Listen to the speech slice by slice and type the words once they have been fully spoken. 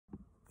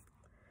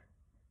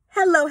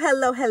Hello,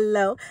 hello,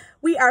 hello.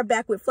 We are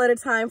back with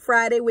FlutterTime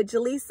Friday with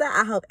Jaleesa.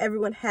 I hope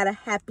everyone had a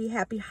happy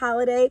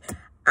holiday.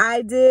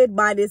 I did.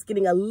 Mine is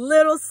getting a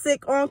little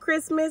sick on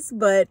Christmas,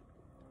 but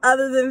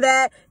other than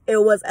that, it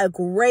was a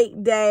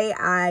great day.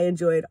 I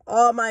enjoyed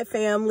all my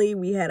family.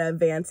 We had a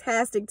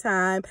fantastic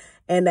time,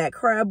 and that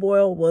crab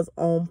boil was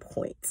on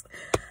point.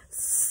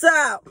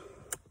 So,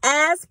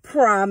 as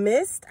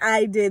promised,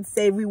 I did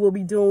say we will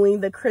be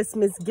doing the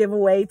Christmas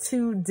giveaway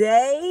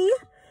today,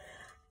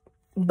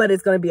 but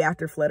it's going to be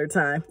after Flutter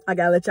Time. I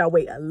got to let y'all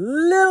wait a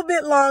little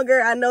bit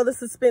longer. I know the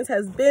suspense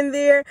has been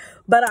there,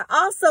 but I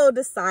also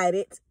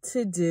decided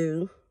to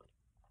do,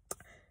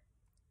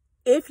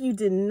 if you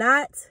did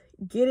not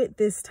get it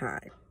this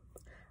time,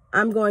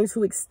 I'm going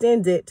to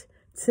extend it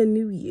to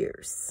New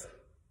Year's.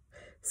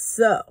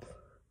 So,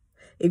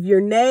 if your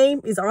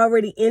name is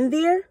already in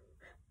there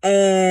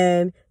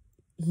and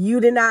you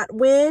did not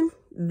win,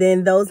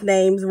 then those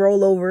names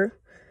roll over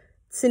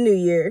to New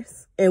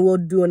Year's and we'll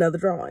do another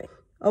drawing.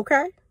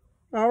 Okay?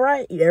 All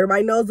right.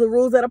 Everybody knows the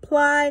rules that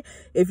apply.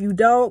 If you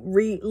don't,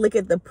 look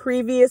at the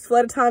previous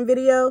FlutterTime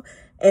video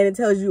and it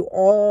tells you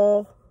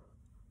all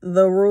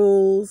the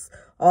rules,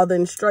 all the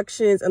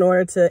instructions in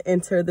order to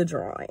enter the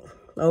drawing.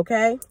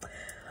 Okay?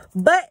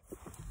 But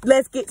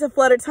let's get to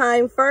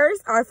FlutterTime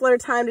first. Our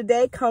FlutterTime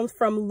today comes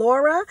from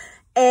Laura,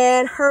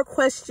 and her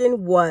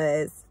question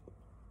was,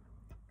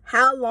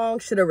 how long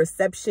should a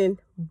reception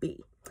be?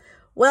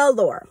 Well,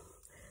 Laura,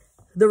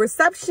 the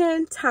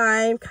reception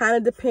time kind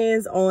of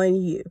depends on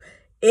you.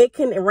 It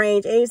can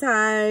range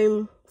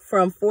anytime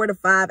from 4 to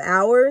 5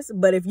 hours,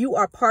 but if you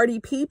are party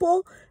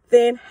people,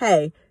 then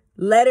hey,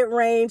 let it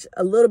range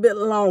a little bit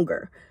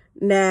longer.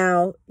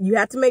 Now, you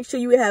have to make sure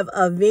you have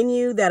a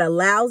venue that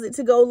allows it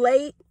to go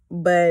late,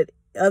 but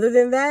other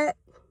than that,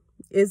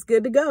 it's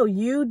good to go.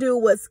 You do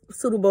what's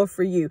suitable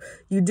for you.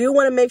 You do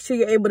want to make sure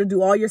you're able to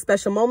do all your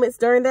special moments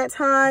during that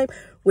time,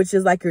 which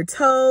is like your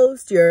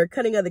toast, your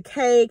cutting of the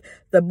cake,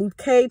 the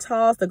bouquet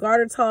toss, the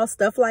garter toss,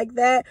 stuff like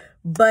that.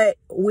 But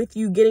with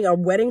you getting a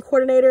wedding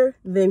coordinator,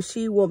 then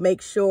she will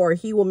make sure, or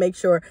he will make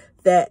sure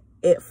that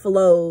it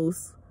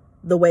flows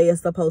the way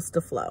it's supposed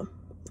to flow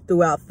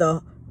throughout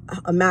the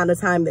amount of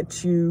time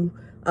that you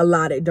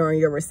allotted during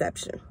your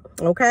reception.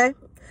 Okay?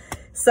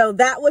 So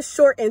that was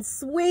short and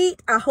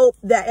sweet. I hope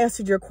that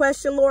answered your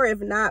question, Laura.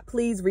 If not,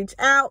 please reach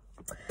out.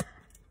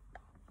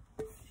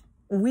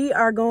 We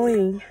are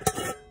going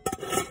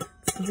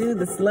to do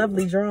this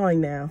lovely drawing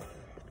now.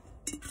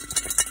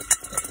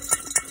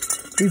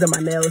 These are my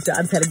nails.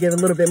 I just had to give a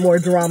little bit more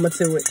drama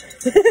to it.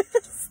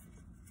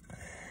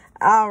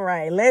 All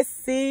right, let's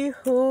see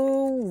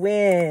who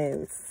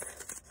wins.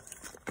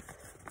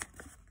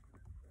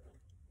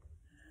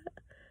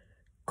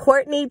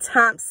 Courtney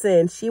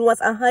Thompson. She wants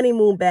a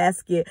honeymoon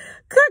basket.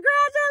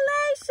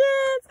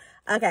 Congratulations.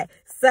 Okay,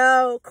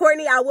 so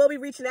Courtney, I will be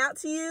reaching out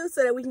to you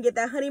so that we can get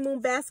that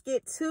honeymoon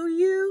basket to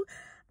you.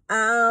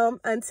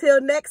 Until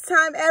next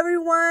time,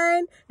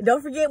 everyone.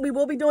 Don't forget, we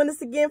will be doing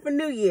this again for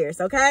New Year's,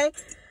 okay?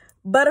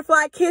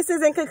 Butterfly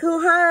kisses and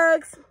cocoon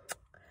hugs.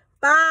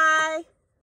 Bye.